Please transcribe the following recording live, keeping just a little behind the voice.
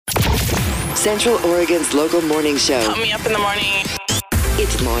Central Oregon's local morning show. Put me up in the morning.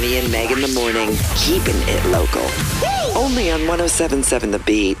 It's Lonnie and Meg in the morning, keeping it local. Only on 107.7 The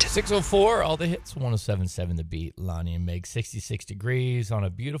Beat. 6:04, all the hits, 107.7 The Beat. Lonnie and Meg, 66 degrees on a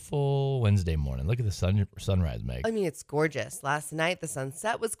beautiful Wednesday morning. Look at the sunrise, Meg. I mean, it's gorgeous. Last night, the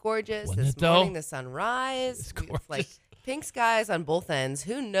sunset was gorgeous. Wasn't This it, though? morning, the sunrise. It's gorgeous. Like pink skies on both ends.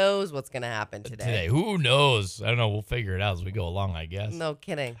 Who knows what's going to happen today? Who knows? I don't know. We'll figure it out as we go along, I guess. No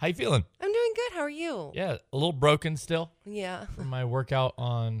kidding. How you feeling? I'm doing good. How are you? Yeah, a little broken still Yeah. from my workout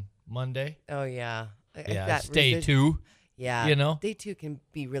on Monday. Oh, yeah. Yeah, That it's day 2. Yeah. you know? Day 2 can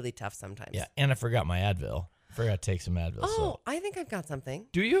be really tough sometimes. Yeah, and I forgot my Advil. I forgot to take some Advil. Oh, So. I think I've got something.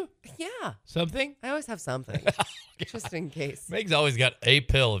 Do you? Yeah. Something? I always have something, just in case. Meg's always got a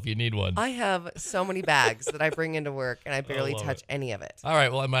pill if you need one. I have so many bags that I bring into work, and I barely love touch it. any of it. All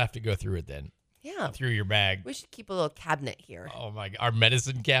right, well, I might have to go through it then. Yeah. Through your bag. We should keep a little cabinet here Oh, my God. Our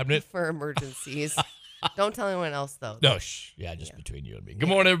medicine cabinet? for emergencies. Don't tell anyone else, though. No, shh. Yeah, just between you and me. Good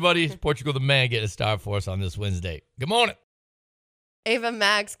morning, everybody. It's Portugal the Man getting a star for us on this Wednesday. Good morning. Ava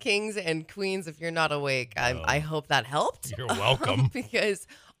Max, Kings and Queens, if you're not awake, I hope that helped. You're welcome. Because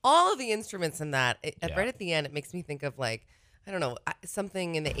all of the instruments in that, Yeah. right at the end, it makes me think of like, I don't know,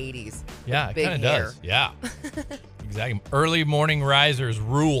 something in the 80s. Yeah, it big kind of hair. does. Yeah. Exactly. Early morning risers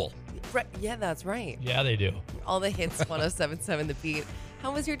rule. Right, yeah, that's right. Yeah, they do. All the hits, 107.7 The Beat.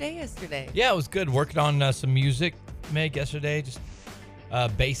 How was your day yesterday? Yeah, it was good. Working on some music, Meg, yesterday. Just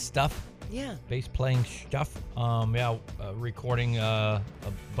bass stuff. Yeah. Bass playing stuff. Recording a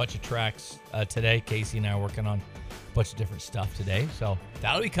bunch of tracks today. Casey and I are working on a bunch of different stuff today. So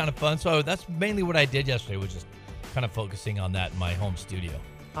that'll be kind of fun. So that's mainly what I did yesterday, was just kind of focusing on that in my home studio.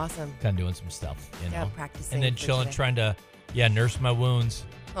 Awesome. Kind of doing some stuff, you Yeah, know. practicing And then for chilling, today. trying to, nurse my wounds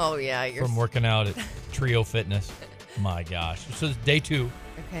Oh, yeah. You're from working out at Trio Fitness. My gosh. So it's day 2.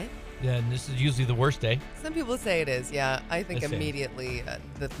 Okay. Yeah, and this is usually the worst day. Some people say it is. Yeah. I think They say it. immediately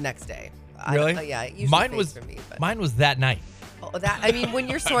the next day. Really? Yeah. It usually Mine fades was for me, but. mine was that night. Oh, I mean, when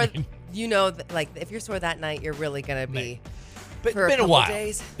you're sore, mean- you know, like if you're sore that night, you're really gonna be. But For a it's been a couple while.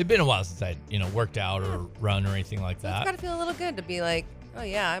 days. It's been a while since I, worked out or run or anything like So it's that. gotta feel a little good to be like, oh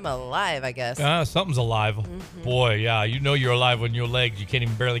yeah, I'm alive, I guess. Something's alive. Mm-hmm. Boy, yeah, you know you're alive when your legs, you can't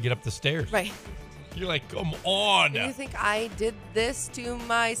even barely get up the stairs. Right. You're like, come on. Do you think I did this to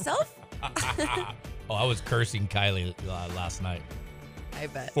myself? Oh, I was cursing Kylie last night. I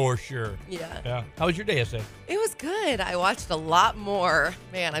bet. For sure. Yeah. Yeah. How was your day yesterday? It was good. I watched a lot more.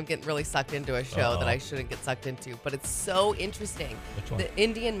 Man, I'm getting really sucked into a show that Uh-oh. I shouldn't get sucked into, but it's so interesting. Which one? The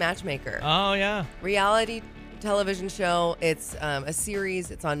Indian Matchmaker. Oh, yeah. Reality television show. It's a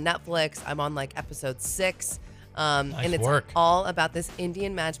series. It's on Netflix. I'm on like episode 6. And it's work. all about this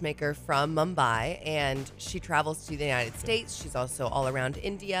Indian matchmaker from Mumbai, and she travels to the United States. She's also all around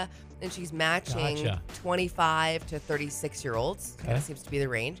India, and she's matching Gotcha. 25 to 36-year-olds. Okay. Kind of seems to be the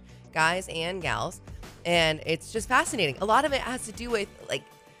range, guys and gals. And it's just fascinating. A lot of it has to do with like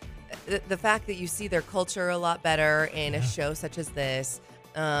the fact that you see their culture a lot better in a show such as this.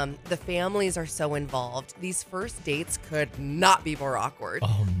 The families are so involved. These first dates could not be more awkward.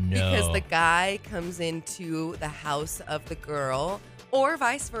 Oh, no. Because the guy comes into the house of the girl, or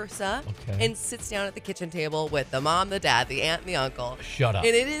vice versa, Okay. and sits down at the kitchen table with the mom, the dad, the aunt, and the uncle. Shut up.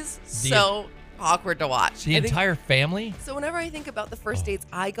 And it is so awkward to watch. The I think- entire family? so whenever I think about the first dates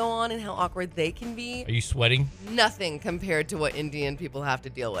I go on and how awkward they can be, Are you sweating? nothing compared to what Indian people have to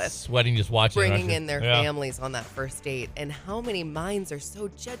deal with. Sweating just watching it, aren't Bringing you? in their Yeah. families on that first date, and how many minds are so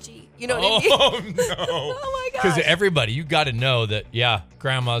judgy. You know what I mean? Oh, no. Oh my Because gosh. everybody, you got to know that,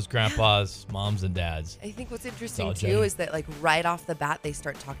 grandmas, grandpas, moms, and dads. I think what's interesting all too judgy. is that like right off the bat they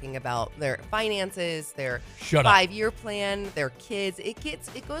start talking about their finances, their Shut up. 5-year plan, their kids.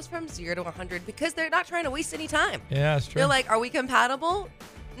 It goes from 0 to 100 because they're not trying to waste any time. Yeah, that's true. They're like, are we compatible?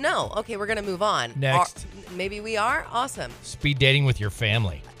 No. Okay, we're gonna move on. Next. Maybe we are. Awesome. Speed dating with your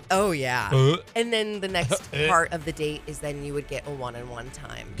family. Oh yeah. Uh. And then the next part of the date is then you would get a one-on-one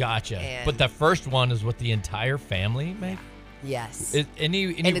time. Gotcha. And- But the first one is with the entire family, Meg? Yes. Any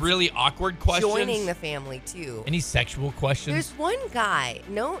it's really awkward questions? Joining the family too. Any sexual questions? There's one guy,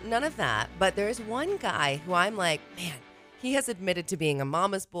 no, none of that, but there's one guy who I'm like, man, he has admitted to being a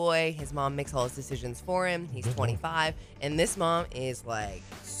mama's boy. His mom makes all his decisions for him. He's 25, and this mom is like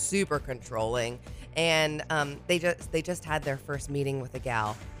super controlling. And they just had their first meeting with a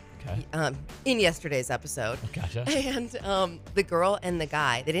gal. Okay. In yesterday's episode. Gotcha. And the girl and the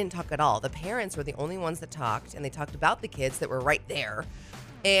guy, they didn't talk at all. The parents were the only ones that talked, and they talked about the kids that were right there.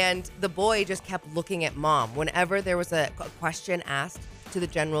 And the boy just kept looking at mom. Whenever there was a question asked to the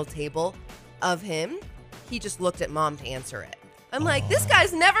general table of him, he just looked at mom to answer it. I'm like, this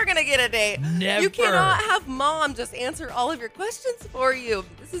guy's never going to get a date. Never. You cannot have mom just answer all of your questions for you.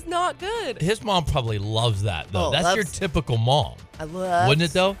 This is not good. His mom probably loves that, though. Oh, That's your typical mom. I love. Wouldn't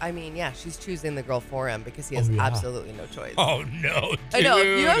it, though? I mean, yeah, she's choosing the girl for him because he has absolutely no choice. Oh, no, dude. I know.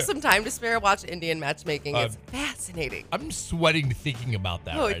 If you have some time to spare, watch Indian matchmaking. It's fascinating. I'm sweating thinking about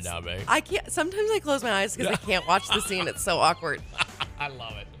that right now, man. I can't. Sometimes I close my eyes because I can't watch the scene. It's so awkward. I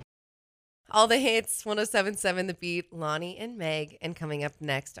love it. All the hits, 107.7 The Beat, Lonnie and Meg. And coming up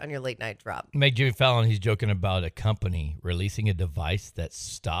next on your late night drop. Meg, Jimmy Fallon, he's joking about a company releasing a device that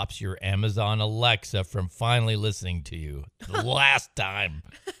stops your Amazon Alexa from finally listening to you. The last time.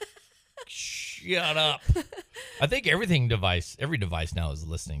 Shut up. I think every device now is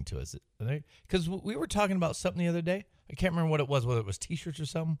listening to us. Because we were talking about something the other day. I can't remember what it was, whether it was T-shirts or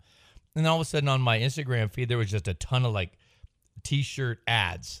something. And all of a sudden on my Instagram feed, there was just a ton of T-shirt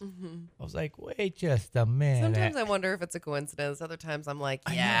ads. Mm-hmm. I was like, wait just a minute. Sometimes I wonder if it's a coincidence. Other times I'm like,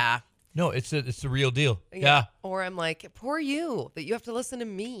 yeah. No, it's the real deal. Yeah. Or I'm like, poor you that you have to listen to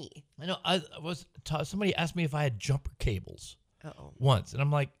me. I know. Somebody asked me if I had jumper cables Uh-oh. once, and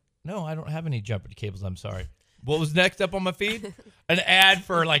I'm like, no, I don't have any jumper cables. I'm sorry. What was next up on my feed? An ad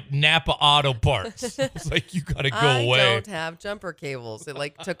for Napa Auto Parts. I was like, you gotta go away. I don't have jumper cables. It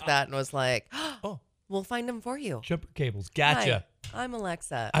took that and was like, oh. We'll find them for you. Jumper cables. Gotcha. Hi, I'm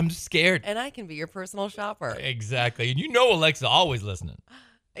Alexa. I'm scared. And I can be your personal shopper. Exactly. And you know Alexa always listening.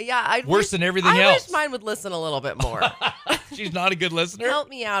 Yeah. Worse than everything else. I wish mine would listen a little bit more. She's not a good listener? Help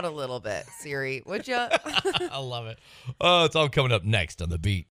me out a little bit, Siri, would you? I love it. Oh, it's all coming up next on The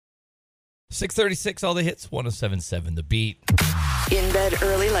Beat. 6:36, all the hits, 107.7 The Beat. In bed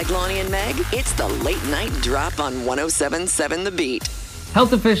early like Lonnie and Meg? It's the late night drop on 107.7 The Beat.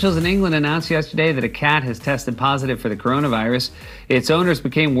 Health officials in England announced yesterday that a cat has tested positive for the coronavirus. Its owners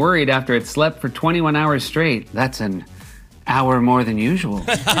became worried after it slept for 21 hours straight. That's an hour more than usual.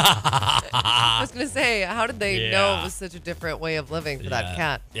 I was going to say, how did they know it was such a different way of living for that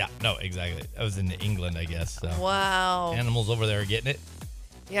cat? Yeah, no, exactly. I was in England, I guess. So. Wow. Animals over there are getting it.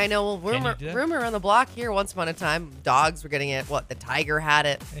 Yeah, I know. Well, rumor on the block here, once upon a time, dogs were getting it. What, the tiger had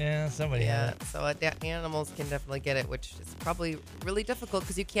it? Yeah, somebody had it. So animals can definitely get it, which is probably really difficult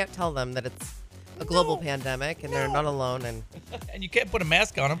because you can't tell them that it's a global pandemic and they're not alone. And you can't put a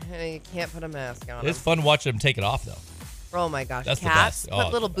mask on them. And you can't put a mask on them. It's fun watching them take it off, though. Oh, my gosh. That's cats, the best.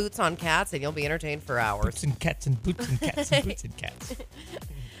 put little boots on cats and you'll be entertained for hours. Boots and cats and boots and cats and boots and cats.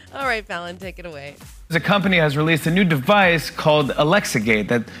 All right, Fallon, take it away. The company has released a new device called AlexaGate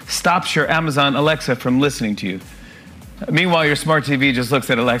that stops your Amazon Alexa from listening to you. Meanwhile, your smart TV just looks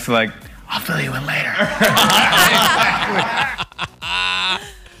at Alexa like, I'll fill you in later.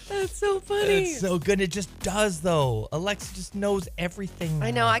 That's so funny. It's so good. It just does, though. Alexa just knows everything now.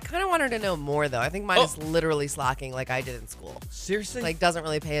 I know. I kind of want her to know more, though. I think mine is literally slacking like I did in school. Seriously? Doesn't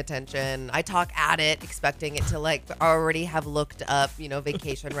really pay attention. I talk at it, expecting it to, already have looked up,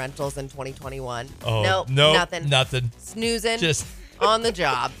 vacation rentals in 2021. Oh, nope, nothing. Snoozing. Just on the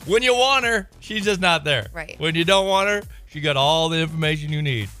job. When you want her, she's just not there. Right. When you don't want her, she got all the information you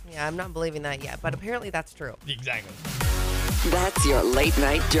need. Yeah, I'm not believing that yet, but apparently that's true. Exactly. That's your late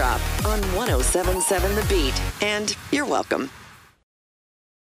night drop on 107.7 The Beat. And you're welcome.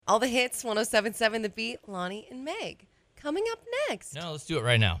 All the hits, 107.7 The Beat, Lonnie and Meg. Coming up next. No, let's do it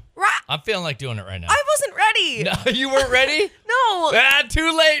right now. I'm feeling like doing it right now. I wasn't ready. No, you weren't ready? No.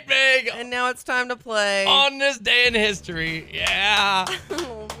 Too late, Meg. And now it's time to play. On this day in history. Yeah.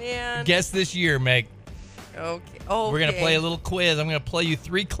 Oh, man. Guess this year, Meg. Okay. We're going to play a little quiz. I'm going to play you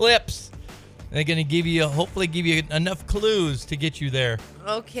 3 clips. They're going to hopefully give you enough clues to get you there.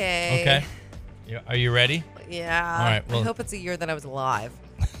 Okay. Okay. Are you ready? Yeah. All right. Well, I hope it's a year that I was alive.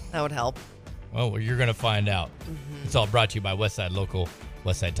 That would help. Well, you're going to find out. Mm-hmm. It's all brought to you by Westside Local,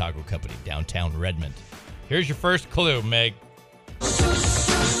 Westside Taco Company, downtown Redmond. Here's your first clue, Meg.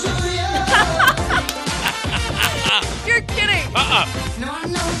 You're kidding.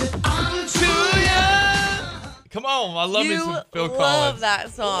 Come on, I love me some Phil Collins. Love that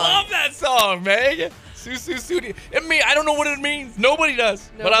song. Love that song, Meg. Susie. And me, I don't know what it means. Nobody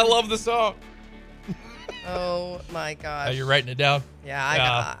does. But I love the song. Oh my gosh. Are you writing it down?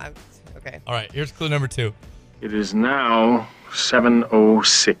 Yeah, okay. All right, here's clue number 2. It is now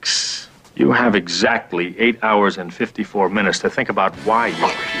 7:06. You have exactly 8 hours and 54 minutes to think about why you're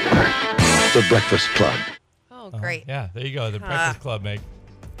here. The Breakfast Club. Oh, great. Yeah, there you go. The Breakfast Club, Meg.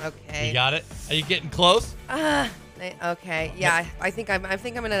 Okay. You got it? Are you getting close? Okay. Yeah, I think I'm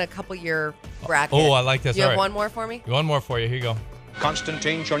in a couple year bracket. Oh, I like this. Do you have one more for me? One more for you. Here you go.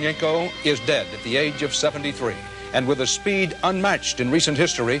 Konstantin Chernenko is dead at the age of 73. And with a speed unmatched in recent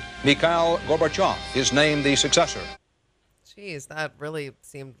history, Mikhail Gorbachev is named the successor. Jeez, that really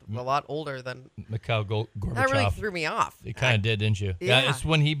seemed a lot older than. Mikhail Gorbachev. That really threw me off. It kind of did, didn't you? Yeah. It's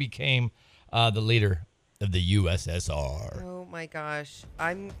when he became the leader of the USSR. Oh my gosh.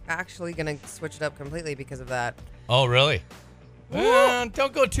 I'm actually going to switch it up completely because of that. Oh, really?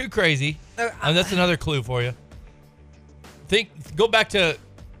 Don't go too crazy. That's another clue for you. Go back to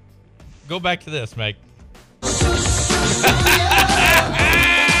this, Meg.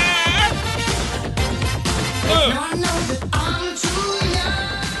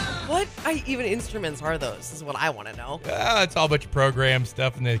 What even instruments are those? Is what I want to know. It's all a bunch of program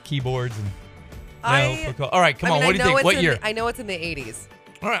stuff and the keyboards and. All right, come on. What do you think? What year? I know it's in the 80s.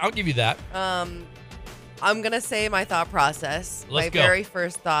 All right, I'll give you that. I'm gonna say my thought process. Let's my go. very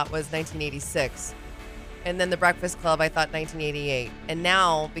first thought was 1986, and then The Breakfast Club. I thought 1988, and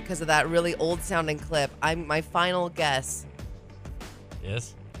now because of that really old-sounding clip, my final guess.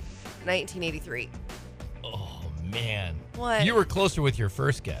 Yes. 1983. Oh man. What? You were closer with your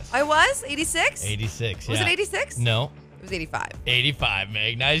first guess. I was 86. 86. Was yeah. it 86? No. It was 85. 85,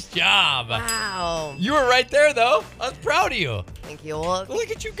 Meg. Nice job. Wow. You were right there, though. I was proud of you. Thank you. Well, Look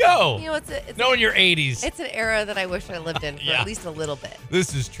at you go. you know, it's Knowing your 80s. It's an era that I wish I lived in for Yeah. at least a little bit.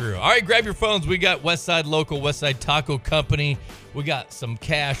 This is true. All right, grab your phones. We got Westside Local, Westside Taco Company. We got some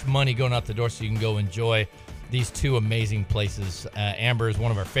cash money going out the door so you can go enjoy these two amazing places. Amber is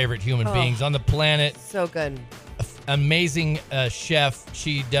one of our favorite human beings on the planet. So good. Amazing chef.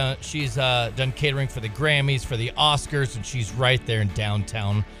 She's done catering for the Grammys, for the Oscars, and she's right there in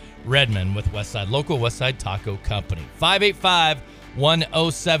downtown Redmond with Westside Local, Westside Taco Company.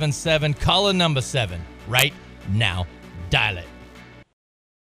 585-1077. Call in number 7 right now. Dial it.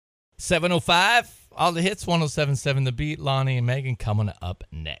 705. All the hits, 1077 The Beat. Lonnie and Megan coming up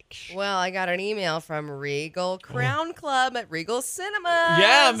next. Well, I got an email from Regal Crown Club at Regal Cinemas.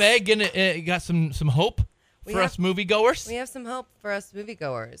 Yeah, Megan, you got some hope for us moviegoers? We have some hope for us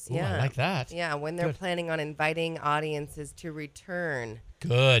moviegoers. Ooh, Yeah. I like that. Yeah, when they're Good. planning on inviting audiences to return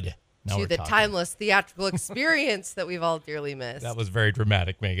Good. Now to we're the talking. timeless theatrical experience that we've all dearly missed. That was very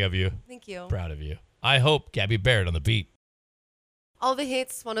dramatic, Meg, of you. Thank you. Proud of you. I hope Gabby Barrett on the beat. All the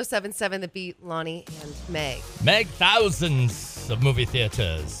hits, 1077 The Beat, Lonnie and Meg. Meg, thousands of movie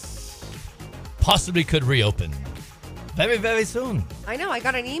theaters possibly could reopen very, very soon. I know, I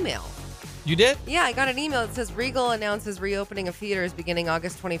got an email. You did? Yeah, I got an email that says Regal announces reopening of theaters beginning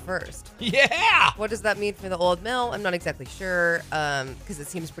August 21st. Yeah! What does that mean for the Old Mill? I'm not exactly sure because it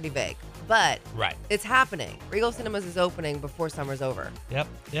seems pretty vague. But Right. it's happening. Regal Cinemas is opening before summer's over. Yep.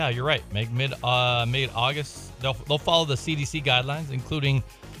 Yeah, you're right. Meg, mid-August, they'll follow the CDC guidelines, including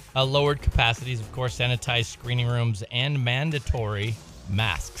lowered capacities, of course, sanitized screening rooms, and mandatory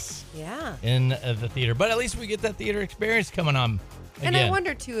masks Yeah. in the theater. But at least we get that theater experience coming on again. And I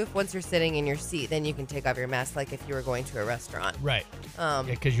wonder, too, if once you're sitting in your seat, then you can take off your mask like if you were going to a restaurant. Right.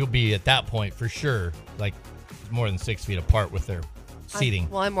 Because you'll be at that point for sure, like more than 6 feet apart with their seating.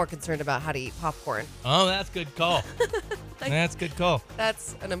 I'm more concerned about how to eat popcorn. Oh, that's a good call. That's a good call.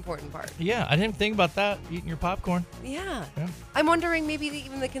 That's an important part. Yeah, I didn't think about that, eating your popcorn. Yeah. Yeah. I'm wondering maybe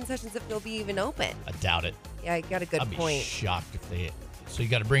even the concessions if they'll be even open. I doubt it. Yeah, I got a good I'd be point. shocked if they... So you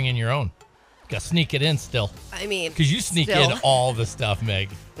got to bring in your own. Got to sneak it in still. I mean, Because you sneak still. in all the stuff, Meg.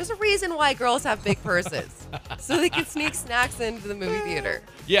 There's a reason why girls have big purses. So they can sneak snacks into the movie theater.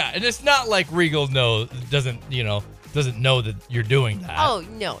 Yeah, and it's not like Regal doesn't know that you're doing that. Oh,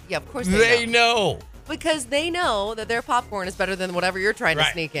 no. Yeah, of course They know. know. Because they know that their popcorn is better than whatever you're trying to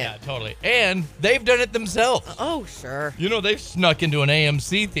Right. sneak in. Yeah, totally. And they've done it themselves. Oh, sure. They've snuck into an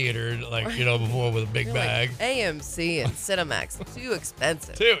AMC theater, before with a big You're bag. like, AMC and Cinemax, too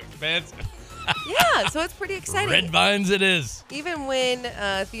expensive. Too expensive. Yeah, so it's pretty exciting. Red Vines it is. Even when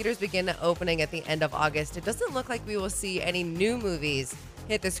theaters begin opening at the end of August, it doesn't look like we will see any new movies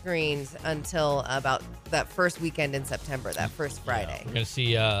hit the screens until about that first weekend in September, that first Friday. We're going to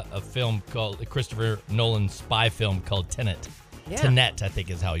see a film called Christopher Nolan's spy film called Tenet. Yeah. Tenet, I think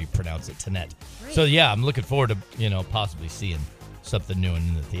is how you pronounce it, Tenet. Right. So, yeah, I'm looking forward to, possibly seeing something new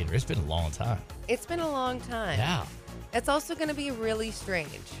in the theater. It's been a long time. It's been a long time. Yeah. It's also going to be really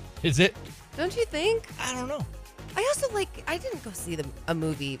strange. Is it? Don't you think? I don't know. I also I didn't go see a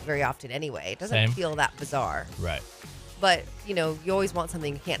movie very often anyway. It doesn't Same. feel that bizarre. Right. But, you always want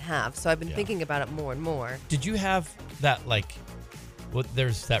something you can't have. So I've been thinking about it more and more. Did you have that,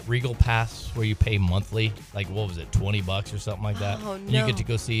 there's that Regal Pass where you pay monthly? What was it, $20 or something like that? Oh, And you no. get to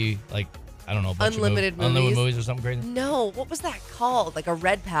go see, I don't know, a bunch Unlimited of movies. Unlimited movies or something crazy? No, what was that called? Like a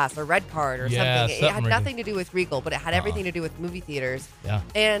red pass or red card or Yeah, something. It had something nothing to do with Regal, but it had everything to do with movie theaters. Yeah.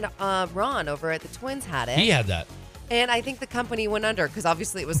 And Ron over at the Twins had it. He had that. And I think the company went under because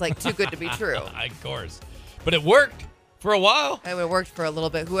obviously it was too good to be true. Of course. But it worked For a while. And it worked for a little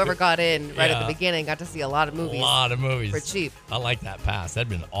bit. Whoever got in right at the beginning got to see a lot of movies. A lot of movies. For cheap. I like that pass. That'd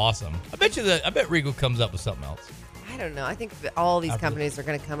been awesome. I bet Regal comes up with something else. I don't know. I think that all these companies are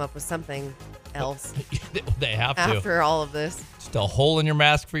going to come up with something else. They have to. After all of this. Just a hole in your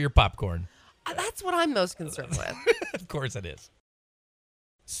mask for your popcorn. That's what I'm most concerned with. Of course it is.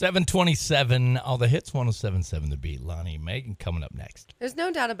 727, all the hits, 107.7 The Beat. Lonnie, Megan coming up next. There's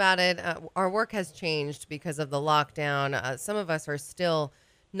no doubt about it. Our work has changed because of the lockdown. Some of us are still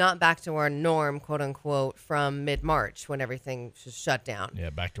not back to our norm, quote unquote, from mid-March when everything just shut down. Yeah,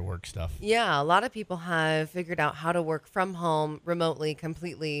 back to work stuff. Yeah, a lot of people have figured out how to work from home remotely,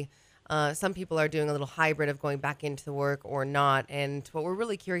 completely. Some people are doing a little hybrid of going back into work or not. And what we're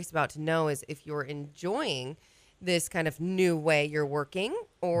really curious about to know is if you're enjoying this kind of new way you're working,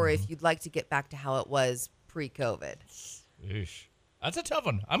 or if you'd like to get back to how it was pre-COVID. Eesh. That's a tough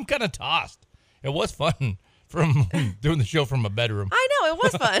one. I'm kind of tossed. It was fun from doing the show from a bedroom. I know, it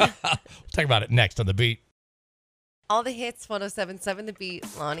was fun. We'll talk about it next on The Beat. All the hits, 107.7 The Beat,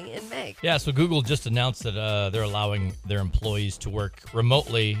 Lonnie and Meg. Yeah, so Google just announced that they're allowing their employees to work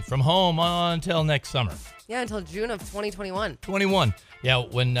remotely from home until next summer. Yeah, until June of 2021. 21. Yeah,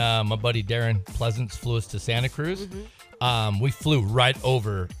 when my buddy Darren Pleasance flew us to Santa Cruz, we flew right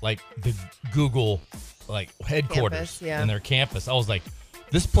over like the Google like headquarters Campus, yeah. in their campus. I was like,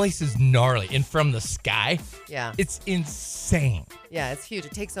 this place is gnarly. And from the sky, Yeah. it's insane. Yeah, it's huge.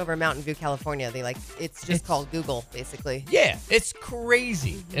 It takes over Mountain View, California. It's just called Google, basically. Yeah, it's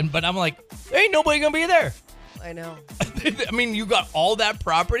crazy. But I'm like, there ain't nobody gonna be there. I know. I mean, you got all that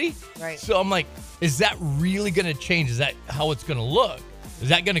property. Right. So I'm like, is that really gonna change? Is that how it's gonna look? Is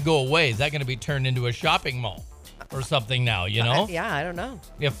that gonna go away? Is that gonna be turned into a shopping mall or something now? You know? Yeah, I don't know.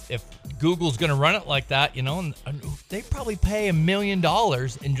 If Google's gonna run it like that, you know, and they probably pay $1 million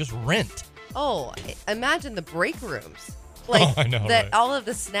in just rent. Oh, imagine the break rooms. Like I know, that right? all of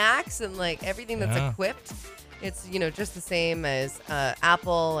the snacks and like everything that's Yeah. equipped. It's, just the same as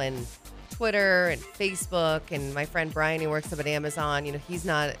Apple and Twitter and Facebook. And my friend Brian, who works up at Amazon, he's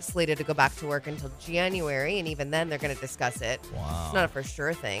not slated to go back to work until January. And even then, they're going to discuss it. Wow. It's not a for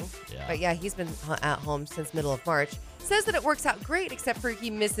sure thing. Yeah. But yeah, he's been at home since middle of March. Says that it works out great, except for he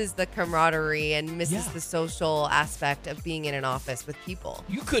misses the camaraderie and misses Yeah. the social aspect of being in an office with people.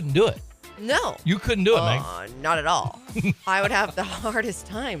 You couldn't do it. No. You couldn't do it, Meg. Not at all. I would have the hardest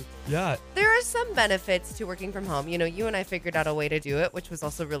time. Yeah. There are some benefits to working from home. You and I figured out a way to do it, which was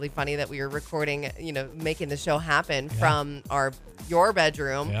also really funny that we were recording, making the show happen from your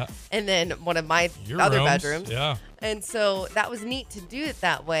bedroom Yeah. and then one of my Your other rooms, bedrooms. Yeah. And so that was neat to do it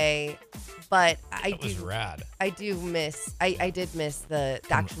that way. But I That was rad. did miss the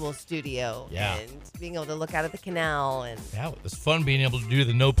actual studio Yeah. and being able to look out at the canal and Yeah, it was fun being able to do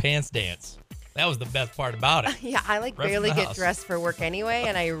the no pants dance. That was the best part about it. yeah, I Right from barely the get house. dressed for work anyway,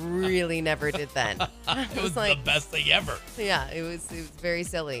 and I really never did then. It was the best thing ever. Yeah, it was very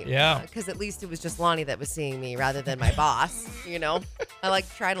silly. Yeah. Because at least it was just Lonnie that was seeing me rather than my boss, I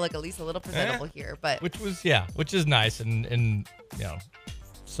try to look at least a little presentable here, but Which is nice and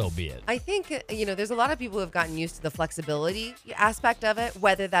so be it. I think, there's a lot of people who have gotten used to the flexibility aspect of it,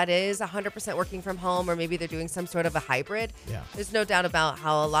 whether that is 100% working from home or maybe they're doing some sort of a hybrid. Yeah. There's no doubt about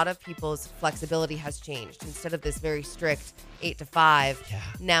how a lot of people's flexibility has changed. Instead of this very strict 8 to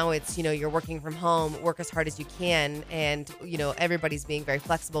 5, now it's, you're working from home, work as hard as you can, and, everybody's being very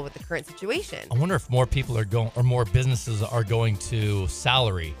flexible with the current situation. I wonder if more people are going, or more businesses are going to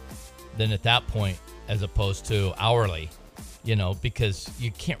salary than at that point, as opposed to hourly. Because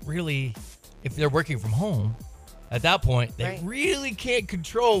you can't really, if they're working from home, at that point, they really can't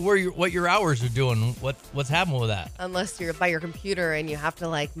control what your hours are doing, what's happening with that. Unless you're by your computer and you have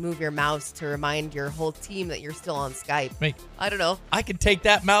to move your mouse to remind your whole team that you're still on Skype. I don't know. I could take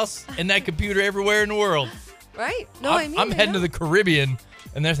that mouse and that computer everywhere in the world. Right? No, I'm heading to the Caribbean,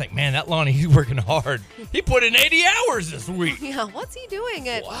 and they're like, man, that Lonnie, he's working hard. He put in 80 hours this week. Yeah, what's he doing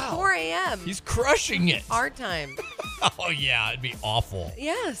at 4 a.m.? He's crushing it. Hard time. Oh, yeah, it'd be awful.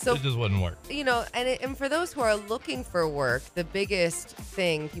 Yeah, so it just wouldn't work. And for those who are looking for work, the biggest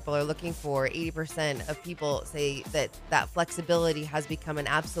thing people are looking for, 80% of people say that flexibility has become an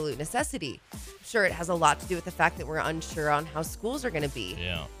absolute necessity. Sure, it has a lot to do with the fact that we're unsure on how schools are going to be.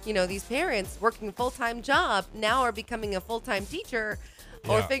 Yeah. These parents working a full-time job now are becoming a full-time teacher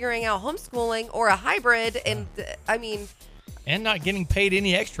or figuring out homeschooling or a hybrid. And and not getting paid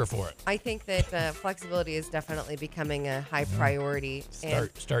any extra for it. I think that flexibility is definitely becoming a high priority.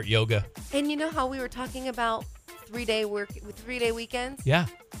 Start yoga. And you know how we were talking about 3-day weekends. Yeah,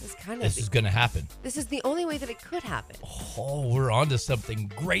 It's kind this is going to happen. This is the only way that it could happen. Oh, we're on to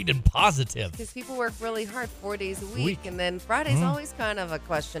something great and positive. Because people work really hard 4 days a week, and then Friday's always kind of a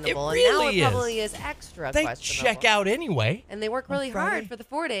questionable. It really and now it probably is extra They questionable. check out anyway. And they work really Friday. hard for the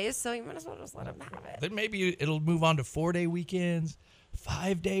 4 days, so you might as well just let them have it. Then maybe it'll move on to 4-day weekends,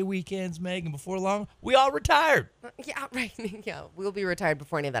 5-day weekends, Meg, and before long, we all retired. Yeah, right. Yeah, we'll be retired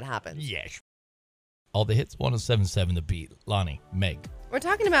before any of that happens. Yes. All the hits, 107.7 The Beat. Lonnie, Meg. We're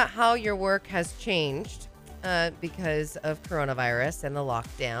talking about how your work has changed because of coronavirus and the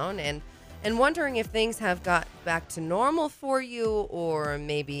lockdown, and wondering if things have got back to normal for you, or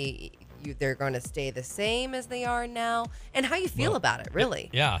maybe they're going to stay the same as they are now, and how you feel about it, really.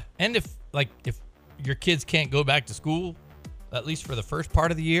 Yeah. And if your kids can't go back to school, at least for the first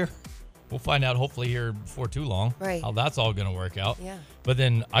part of the year, we'll find out hopefully here before too long how that's all going to work out. Yeah. But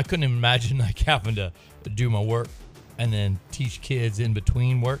then I couldn't imagine having to do my work and then teach kids in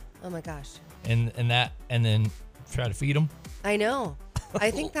between work Oh my gosh. and then try to feed them. I know.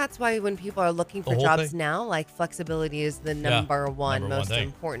 I think that's why when people are looking for whole jobs thing? now, like flexibility is the number one most thing.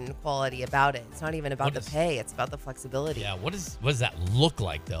 important quality about it. It's not even about What the is- pay; it's about the flexibility. Yeah. What does that look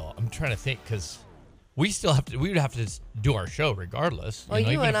like though? I'm trying to think because we would have to do our show regardless. Well, you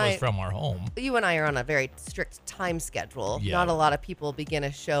even and if it was I- from our home. You and I are on a very strict time schedule. Yeah. Not a lot of people begin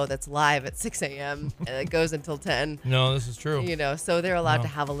a show that's live at 6 a.m. and it goes until 10. No, this is true. So they're allowed No. to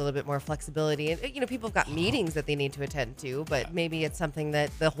have a little bit more flexibility. And, people have got meetings that they need to attend to, but maybe it's something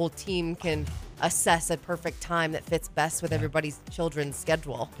that the whole team can assess a perfect time that fits best with everybody's children's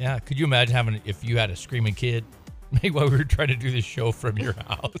schedule. Yeah. Could you imagine if you had a screaming kid? Maybe while we were trying to do this show from your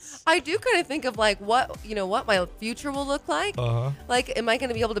house. I do kind of think of what my future will look like. Uh-huh. Like, am I going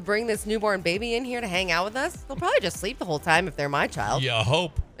to be able to bring this newborn baby in here to hang out with us? They'll probably just sleep the whole time if they're my child. Yeah, I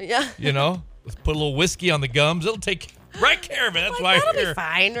hope. Yeah. Let's put a little whiskey on the gums. It'll take right care of it. That's why that'll I hear. be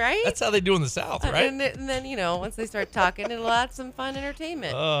fine, right? That's how they do in the South, right? And then, once they start talking, it'll add some fun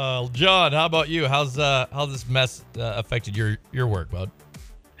entertainment. John, how about you? How's this mess affected your work, bud?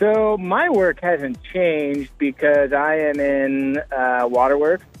 So my work hasn't changed because I am in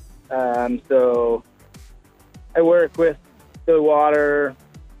waterworks. So I work with the water,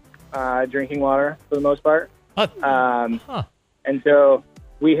 drinking water for the most part. And so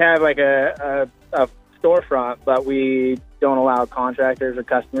we have like a storefront, but we don't allow contractors or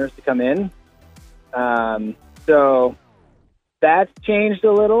customers to come in. So that's changed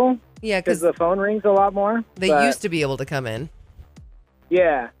a little. Yeah, because because the phone rings a lot more. they but- used to be able to come in.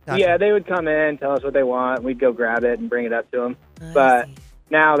 Yeah, Gotcha. yeah, they would come in, tell us what they want, and we'd go grab it and bring it up to them. I But see.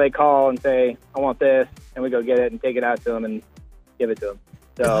 now they call and say, I want this, and we go get it and take it out to them and give it to them.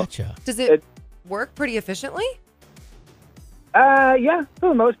 So, Gotcha. Does it work pretty efficiently? yeah, for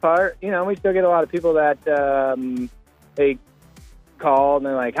the most part, we still get a lot of people that they call and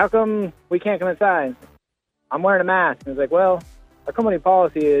they're like, how come we can't come inside? I'm wearing a mask. And it's like, well, our company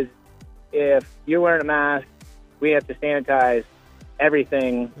policy is if you're wearing a mask, we have to sanitize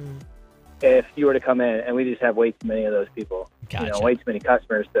everything if you were to come in, and we just have way too many of those people. Gotcha. Way too many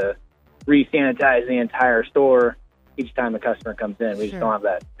customers to re-sanitize the entire store each time a customer comes in. We just don't have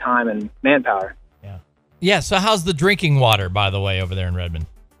that time and manpower. Yeah. So how's the drinking water, by the way, over there in Redmond?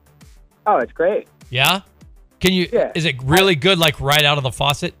 Oh, it's great. Yeah. Can you? Yeah. Is it really good, like right out of the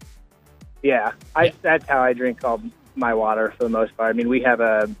faucet? Yeah, that's how I drink all my water for the most part. I mean, we have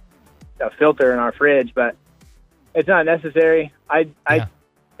a filter in our fridge, but it's not necessary. I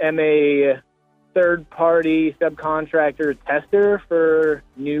am a third-party subcontractor tester for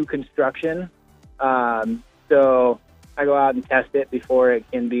new construction. So I go out and test it before it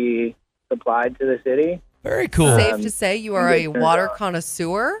can be supplied to the city. Very cool. Safe to say you are a water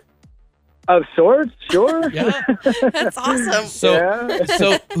connoisseur? Of sorts, sure. Yeah. That's awesome. So, Yeah.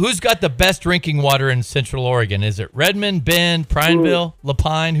 so who's got the best drinking water in Central Oregon? Is it Redmond, Bend, Prineville,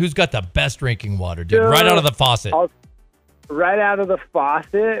 Lapine? Who's got the best drinking water, dude? Right out of the faucet. Right out of the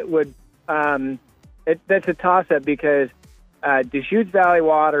faucet would that's a toss-up because Deschutes Valley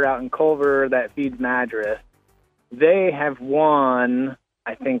Water out in Culver that feeds Madras, they have won,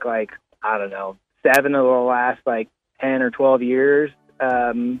 I think, 7 of the last 10 or 12 years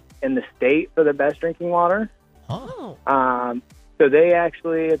in the state for the best drinking water. Oh. So they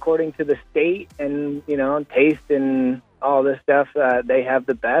actually, according to the state and taste and all this stuff, they have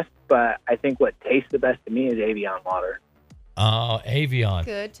the best. But I think what tastes the best to me is Avion water. Oh, Avion.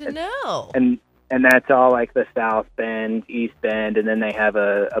 Good to know. And that's all like the South Bend, East Bend, and then they have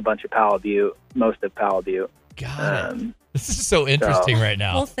a bunch of Powell Butte, most of Powell Butte. Got it. This is so interesting right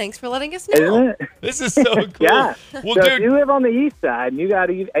now. Well, thanks for letting us know. Isn't it? This is so cool. Yeah. Well, So if dude, you live on the east side and you got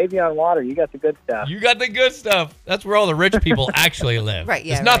to use Avion Water, you got the good stuff. you got the good stuff. That's where all the rich people actually live. Right,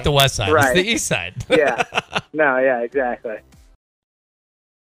 yeah, It's not right. the west side. Right. It's the east side. Yeah. No, yeah, exactly.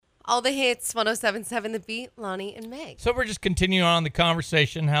 All the hits, 107.7 The Beat, Lonnie and Meg. So we're just continuing on the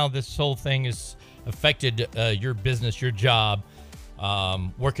conversation, how this whole thing has affected your business, your job.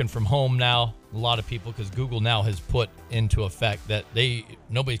 Working from home now, a lot of people, because Google now has put into effect that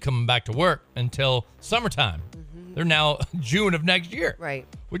nobody's coming back to work until summertime. Mm-hmm. They're now June of next year, Right.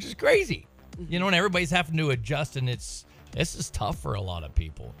 which is crazy. Mm-hmm. You know, and everybody's having to adjust, and this is tough for a lot of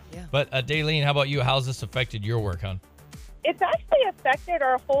people. Yeah. But Daylene, how about you? How's this affected your work, hon? It's actually affected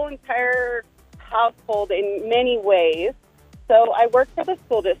our whole entire household in many ways. So I work for the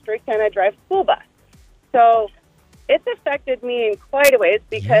school district and I drive school bus. So it's affected me in quite a ways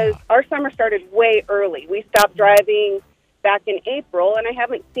because our summer started way early. We stopped driving back in April, and I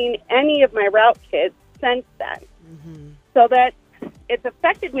haven't seen any of my route kids since then. Mm-hmm. So that it's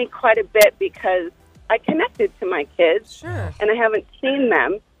affected me quite a bit because I connected to my kids, Sure. and I haven't seen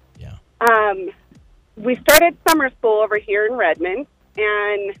them. Yeah. We started summer school over here in Redmond,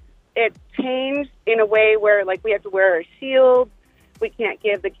 and it changed in a way where, like, we have to wear our shields. We can't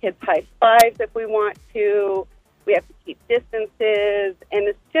give the kids high fives if we want to. We have to keep distances,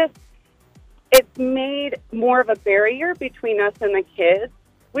 and it's made more of a barrier between us and the kids,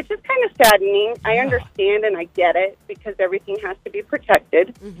 which is kind of saddening. I understand and I get it because everything has to be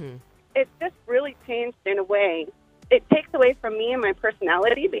protected. Mm-hmm. It's just really changed in a way. It takes away from me and my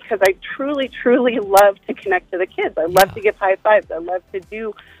personality because I truly, truly love to connect to the kids. I love to give high fives. I love to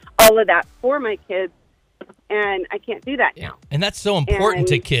do all of that for my kids, and I can't do that now. And that's so important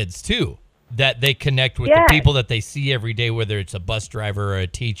to kids, too, that they connect with the people that they see every day, whether it's a bus driver or a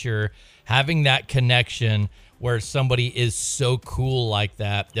teacher, having that connection where somebody is so cool like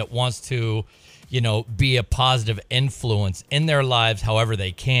that wants to, be a positive influence in their lives however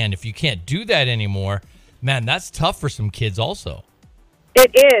they can. If you can't do that anymore, man, that's tough for some kids also.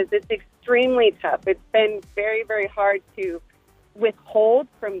 It is. It's extremely tough. It's been very, very hard to withhold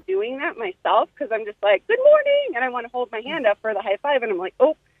from doing that myself because I'm just like, good morning, and I want to hold my hand up for the high five, and I'm like,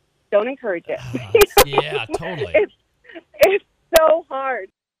 oh, don't encourage it. Yeah, totally. It's so hard.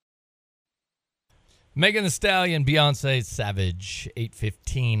 Megan Thee Stallion, Beyonce, Savage,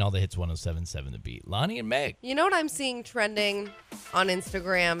 8:15, all the hits, 107.7 The Beat. Lonnie and Meg. You know what I'm seeing trending on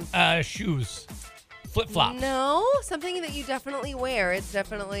Instagram? Shoes. Flip-flops. No, something that you definitely wear. It's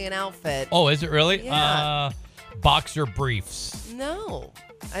definitely an outfit. Oh, is it really? Yeah. Boxer briefs. No.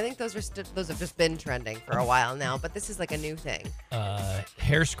 I think those have just been trending for a while now, but this is like a new thing.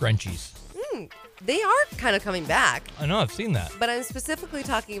 Hair scrunchies. They are kind of coming back. I know, I've seen that. But I'm specifically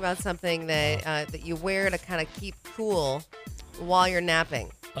talking about something that that you wear to kind of keep cool while you're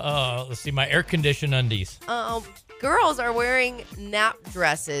napping. Let's see, my air-conditioned undies. Girls are wearing nap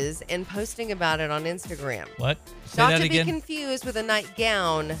dresses and posting about it on Instagram. What? Say Not that to again? be confused with a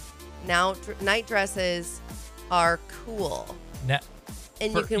nightgown. Now, night dresses are cool.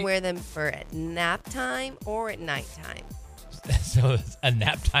 And you can wear them for nap time or at nighttime. So a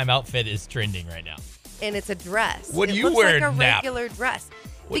nap time outfit is trending right now. And it's a dress. What do you looks wear like a nap? regular dress.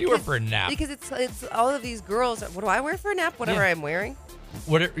 What do you wear for a nap? Because it's all of these girls. What do I wear for a nap? Whatever I'm wearing.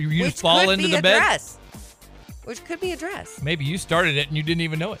 You Which just fall could into be the a bed? Dress. Which could be a dress. Maybe you started it and you didn't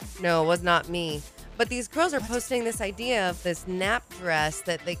even know it. No, it was not me. But these girls are posting this idea of this nap dress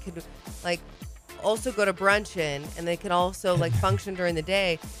that they could also go to brunch in, and they could also function during the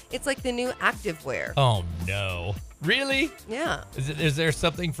day. It's like the new activewear. Oh no. Really? Yeah. Is there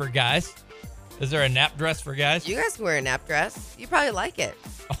something for guys? Is there a nap dress for guys? You guys can wear a nap dress. You probably like it.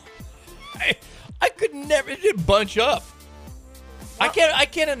 I could never bunch up. Well, I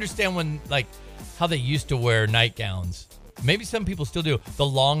can't understand when how they used to wear nightgowns. Maybe some people still do. The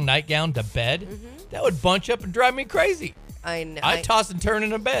long nightgown to bed, that would bunch up and drive me crazy. I know. I toss and turn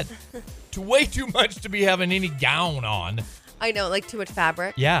in a bed. Way too much to be having any gown on. I know, too much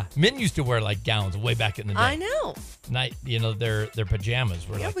fabric. Yeah, men used to wear gowns way back in the day. I know. Their pajamas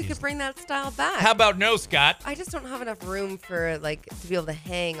were we could bring that style back. How about no, Scott? I just don't have enough room for to be able to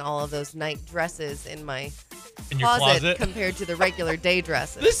hang all of those night dresses in my closet compared to the regular day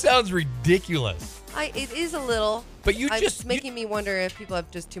dresses. This sounds ridiculous. It is a little. But it's making me wonder if people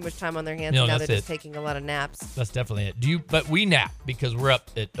have just too much time on their hands and now they're just taking a lot of naps. That's definitely it. But we nap because we're up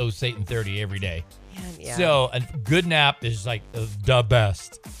at 08:30 every day. Yeah. So a good nap is the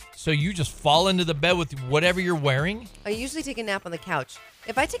best. So you just fall into the bed with whatever you're wearing? I usually take a nap on the couch.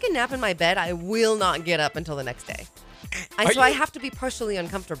 If I take a nap in my bed, I will not get up until the next day. I have to be partially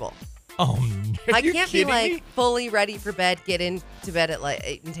uncomfortable. Oh, are I you can't be kidding like me? fully ready for bed, get into bed at like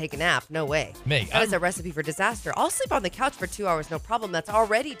 8 and take a nap. No way. Meg, That is a recipe for disaster. I'll sleep on the couch for 2 hours, no problem. That's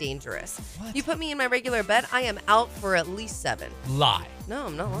already dangerous. What? You put me in my regular bed, I am out for at least 7. Lie. No,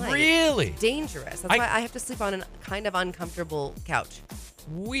 I'm not lying. Really? It's dangerous. That's why I have to sleep on a kind of uncomfortable couch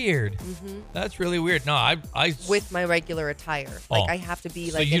Weird. That's really weird. No, I with my regular attire. Like Oh. I have to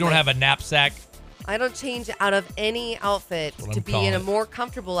be So like. you in don't my- have a knapsack? I don't change out of any outfit That's what to I'm be in a calling it. more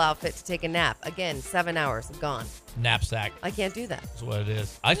comfortable outfit to take a nap. Again, 7 hours gone. Knapsack. I can't do that. That's what it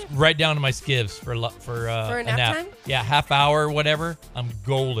is. I write down to my skivs for a nap time? Yeah, half hour, whatever. I'm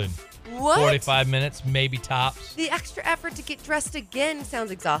golden. What? 45 minutes, maybe tops. The extra effort to get dressed again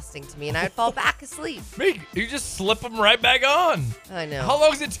sounds exhausting to me, and I'd fall back asleep. Meg, you just slip them right back on. I know. How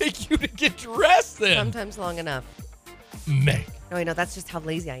long does it take you to get dressed then? Sometimes long enough. Meg. No, I know. That's just how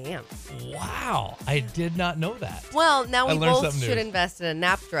lazy I am. Wow. I did not know that. Well, now I we learned both something should new. invest in a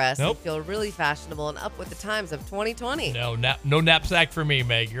nap dress Nope. and feel really fashionable and up with the times of 2020. No, no knapsack for me,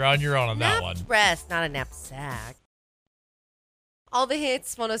 Meg. You're on your own on that one. Nap dress, not a knapsack. All the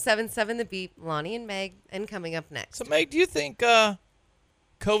hits, 107.7 The Beat, Lonnie and Meg, and coming up next. So, Meg, do you think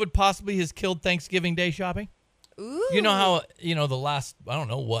COVID possibly has killed Thanksgiving Day shopping? Ooh. You know how, the last,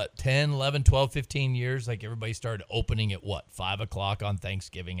 10, 11, 12, 15 years, like everybody started opening at 5 o'clock on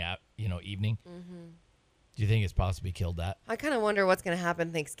Thanksgiving evening? Mm-hmm. Do you think it's possibly killed that? I kind of wonder what's going to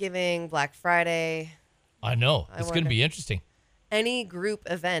happen Thanksgiving, Black Friday. I know. It's going to wonder. be interesting. Any group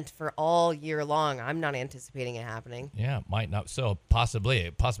event for all year long, I'm not anticipating it happening. Yeah, it might not. So it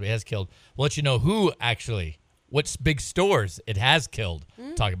possibly has killed. We'll let you know who actually, what big stores it has killed.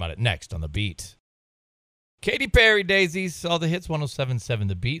 Talk about it next on The Beat. Katy Perry, Daisies, all the hits, 107.7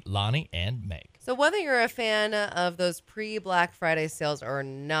 The Beat, Lonnie and Meg. So whether you're a fan of those pre-Black Friday sales or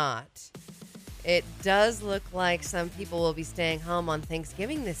not, it does look like some people will be staying home on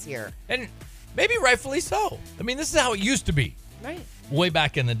Thanksgiving this year. And maybe rightfully so. I mean, this is how it used to be. Right. Way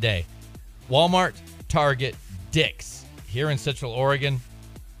back in the day. Walmart, Target, Dick's here in Central Oregon.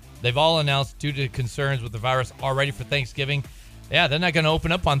 They've all announced due to concerns with the virus already for Thanksgiving. Yeah, they're not going to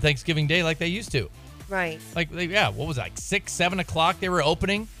open up on Thanksgiving Day like they used to. Right. What was it, like 6, 7 o'clock they were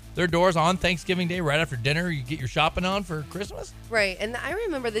opening their doors on Thanksgiving Day right after dinner. You get your shopping on for Christmas. Right. And I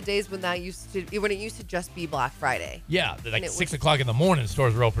remember the days when it used to just be Black Friday. Yeah, like it 6 was- o'clock in the morning,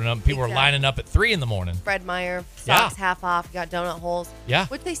 stores were opening up. And people were Exactly. lining up at 3 in the morning. Fred Meyer, Yeah. socks half off, you got donut holes. Yeah.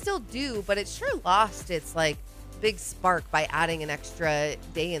 Which they still do, but it sure lost its big spark by adding an extra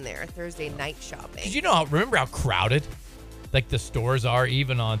day in there, Thursday night shopping. Did you remember how crowded like the stores are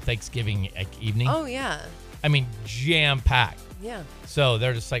even on Thanksgiving evening? Oh, yeah. I mean, jam-packed. Yeah. So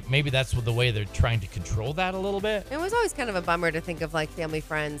they're just like, maybe that's the way they're trying to control that a little bit. It was always kind of a bummer to think of family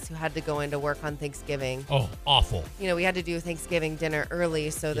friends who had to go into work on Thanksgiving. Oh, awful. We had to do Thanksgiving dinner early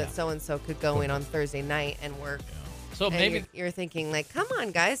so that Yeah. so-and-so could go in on Thursday night and work. So And maybe you're thinking come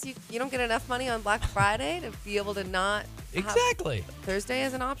on, guys, you don't get enough money on Black Friday to be able to not have exactly. Thursday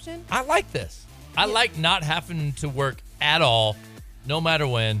as an option? I like this. I like not having to work at all, no matter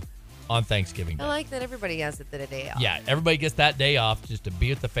when, on Thanksgiving Day. I like that everybody has the day off. Yeah, everybody gets that day off just to be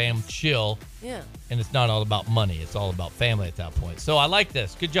with the fam, chill, Yeah. and it's not all about money. It's all about family at that point. So I like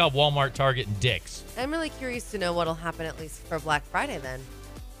this. Good job, Walmart, Target, and Dick's. I'm really curious to know what'll happen at least for Black Friday then.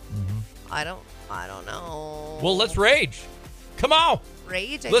 I don't know. Well, let's rage. Come on.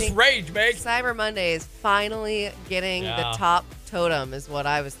 rage. Let's rage, Meg. Cyber Monday is finally getting the top totem is what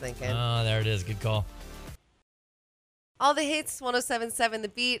I was thinking. Oh, there it is. Good call. All the hits, 107.7 The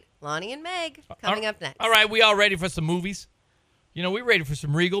Beat, Lonnie and Meg coming up next. All right, we all ready for some movies? We're ready for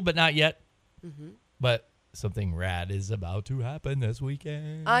some Regal, but not yet. But something rad is about to happen this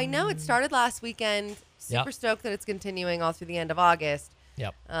weekend. I know. It started last weekend. Super stoked that it's continuing all through the end of August.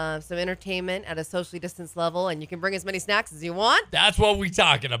 Yep. Some entertainment at a socially distanced level, and you can bring as many snacks as you want. That's what we're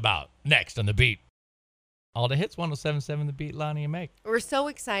talking about next on The Beat. All the hits, 107.7 The Beat, Lonnie and Meg. We're so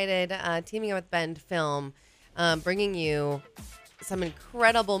excited, teaming up with Bend Film, bringing you some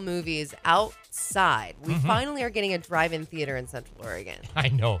incredible movies outside. We finally are getting a drive-in theater in Central Oregon. I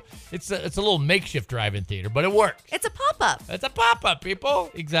know. It's a little makeshift drive-in theater, but it works. It's a pop-up. It's a pop-up,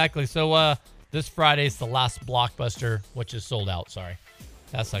 people. Exactly. So this Friday is the last Blockbuster, which is sold out. Sorry.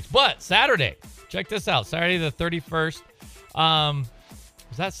 That sucks. But Saturday, check this out. Saturday the 31st.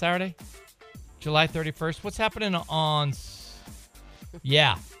 Was that Saturday? July 31st? What's happening on...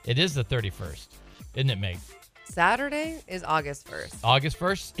 Yeah, it is the 31st. Isn't it, Meg? Saturday is August 1st. August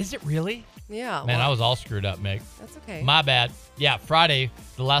 1st? Is it really? Yeah. Man, well, I was all screwed up, Meg. That's okay. My bad. Yeah, Friday,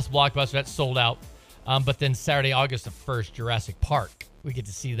 the last Blockbuster, that's sold out. But then Saturday, August the 1st, Jurassic Park. We get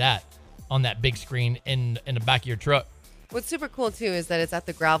to see that on that big screen in the back of your truck. What's super cool, too, is that it's at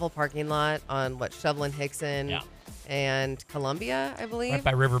the gravel parking lot on, Shovelin Hickson and Columbia, I believe. Right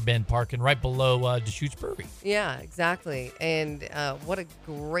by Riverbend Park and right below Deschutes Brewery. Yeah, exactly. And what a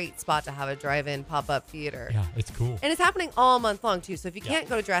great spot to have a drive-in pop-up theater. Yeah, it's cool. And it's happening all month long, too. So if you can't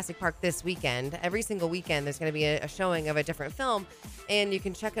go to Jurassic Park this weekend, every single weekend there's going to be a showing of a different film. And you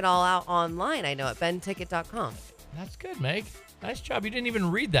can check it all out online, I know, at benticket.com. That's good, Meg. Nice job. You didn't even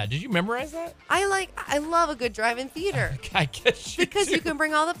read that. Did you memorize that? I love a good drive-in theater. I guess you Because do. you can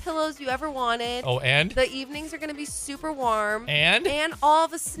bring all the pillows you ever wanted. Oh, and? The evenings are going to be super warm. And? And all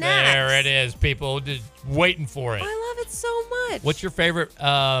the snacks. There it is, people. Just waiting for it. I love it so much. What's your favorite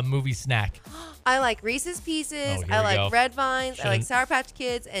movie snack? I like Reese's Pieces. Oh, here I we like go. Red Vines. I like Shouldn't- Sour Patch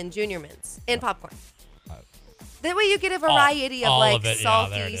Kids and Junior Mints and popcorn. That way you get a variety of all like of it. Yeah,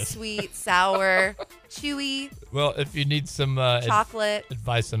 salty, there it is. sweet, sour, chewy, Well, if you need some chocolate.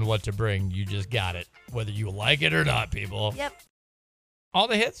 advice on what to bring, you just got it. Whether you like it or not, people. Yep. All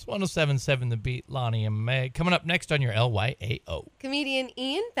the hits, 107.7 The Beat, Lonnie and Meg. Coming up next on your LYAO. Comedian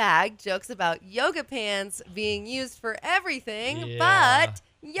Ian Bagg jokes about yoga pants being used for everything Yeah. but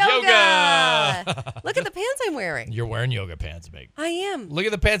yoga. Look at the pants I'm wearing. You're wearing yoga pants, Meg. I am. Look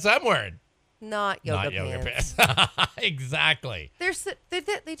at the pants I'm wearing. Not yoga pants. Exactly.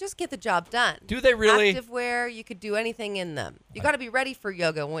 They just get the job done. Do they really? Active wear, you could do anything in them. You got to be ready for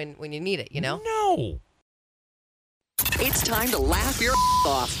yoga when you need it, you know? No. It's time to laugh your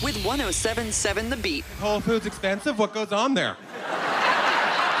off with 107.7 The Beat. Whole Foods expensive? What goes on there?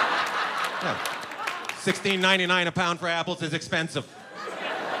 Yeah. $16.99 a pound for apples is expensive.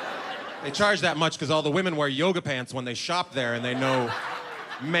 They charge that much because all the women wear yoga pants when they shop there, and they know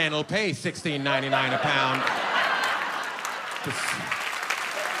men will pay $16.99 a pound.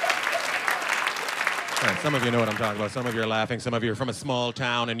 All right, some of you know what I'm talking about. Some of you are laughing. Some of you are from a small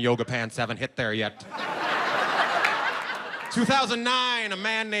town, and yoga pants haven't hit there yet. 2009, a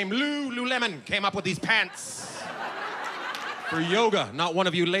man named Lululemon came up with these pants for yoga. Not one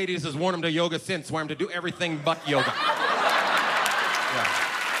of you ladies has worn them to yoga since. Wear them to do everything but yoga.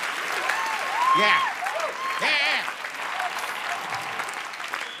 Yeah.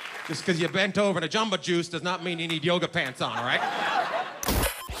 Just because you bent over in a jumbo juice does not mean you need yoga pants on, all right?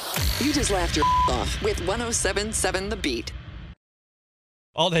 You just laughed your off with 107.7 The Beat.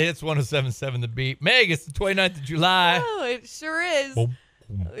 All the hits, 107.7 The Beat. Meg, it's the 29th of July. Oh, it sure is. Boom,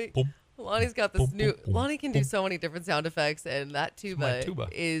 boom, boom. Lonnie's got this new. Lonnie can do so many different sound effects, and that tuba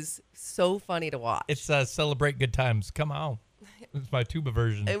is so funny to watch. It's Celebrate Good Times. Come on. It's my tuba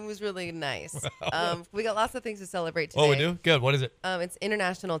version. It was really nice. We got lots of things to celebrate today. Oh, we do? Good. What is it? It's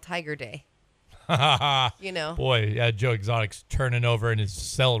International Tiger Day. You know. Boy, yeah, Joe Exotic's turning over in his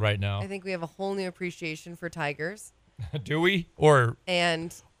cell right now. I think we have a whole new appreciation for tigers. Do we? Or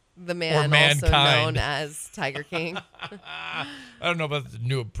and the man also known as Tiger King. I don't know about the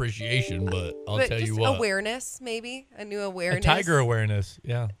new appreciation, but I'll tell you what. Awareness, maybe a new awareness. A tiger awareness,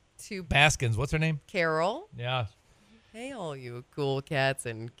 yeah. To Baskins, what's her name? Carol. Yeah. Hey, all you cool cats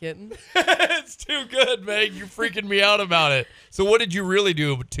and kittens. It's too good, Meg. You're freaking me out about it. So what did you really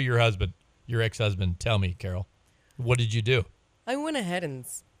do to your husband, your ex-husband? Tell me, Carol. What did you do? I went ahead and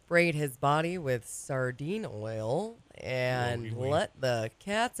sprayed his body with sardine oil and let the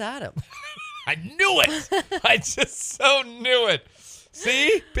cats at him. I knew it. I just so knew it.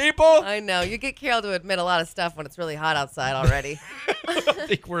 See, people? I know. You get Carol to admit a lot of stuff when it's really hot outside already. I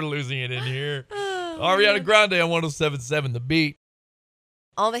think we're losing it in here. Ariana Grande on 107.7 The Beat.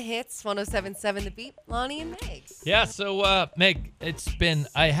 All the hits, 107.7 The Beat, Lonnie and Meg. Yeah, so, Meg,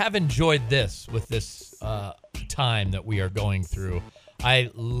 I have enjoyed this with this time that we are going through.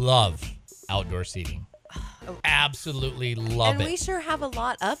 I love outdoor seating. Absolutely love it. And we sure have a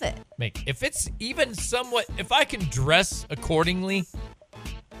lot of it. Meg, if it's even somewhat, if I can dress accordingly,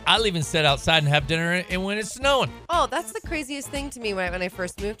 I'll even sit outside and have dinner and when it's snowing. Oh, that's the craziest thing to me when I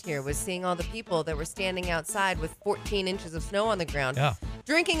first moved here was seeing all the people that were standing outside with 14 inches of snow on the ground,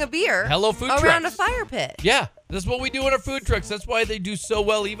 drinking a beer around a fire pit. Yeah, that's what we do in our food trucks. That's why they do so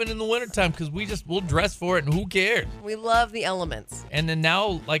well even in the wintertime because we'll dress for it and who cares? We love the elements. And then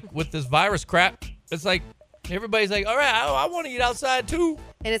now, like with this virus crap, it's like everybody's like, all right, I want to eat outside too.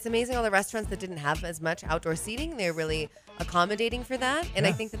 And it's amazing all the restaurants that didn't have as much outdoor seating. They're really accommodating for that. And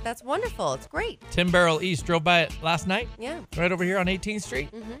I think that that's wonderful. It's great. Tim Barrel East drove by it last night. Yeah. Right over here on 18th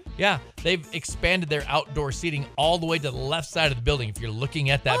Street. Mm-hmm. Yeah. They've expanded their outdoor seating all the way to the left side of the building. If you're looking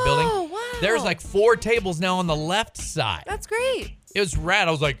at that building, wow. There's like 4 tables now on the left side. That's great. It was rad.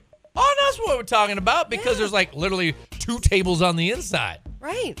 I was like, oh, that's what we're talking about because there's like literally 2 tables on the inside.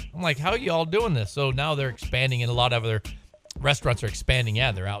 Right. I'm like, how are you all doing this? So now they're expanding in a lot of other restaurants are expanding.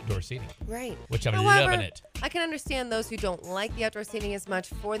 Yeah, they're outdoor seating. Right. Which I'm However, loving it. I can understand those who don't like the outdoor seating as much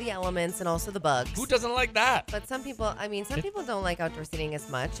for the elements and also the bugs. Who doesn't like that? But some people people don't like outdoor seating as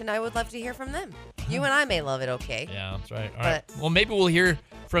much, and I would love to hear from them. You and I may love it, okay? Yeah, that's right. All right. Well, maybe we'll hear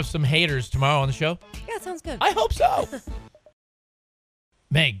from some haters tomorrow on the show. Yeah, it sounds good. I hope so.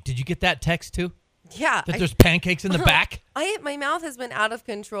 Meg, did you get that text too? Yeah. That there's pancakes in the back? My mouth has been out of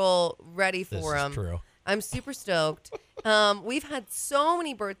control, ready for them. This is true. I'm super stoked. We've had so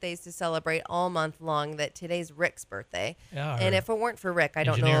many birthdays to celebrate all month long that today's Rick's birthday. Yeah, and if it weren't for Rick, I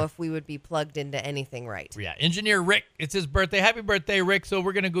don't Engineer. know if we would be plugged into anything right. Yeah, Engineer Rick. It's his birthday. Happy birthday, Rick. So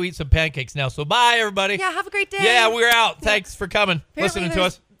we're going to go eat some pancakes now. So bye, everybody. Yeah, have a great day. Yeah, we're out. Thanks for coming, Apparently listening to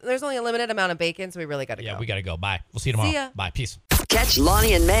us. There's only a limited amount of bacon, so we really got to go. Yeah, we got to go. Bye. We'll see you tomorrow. See ya. Bye. Peace. Catch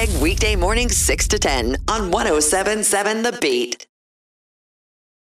Lonnie and Meg weekday mornings 6 to 10 on 107.7 The Beat.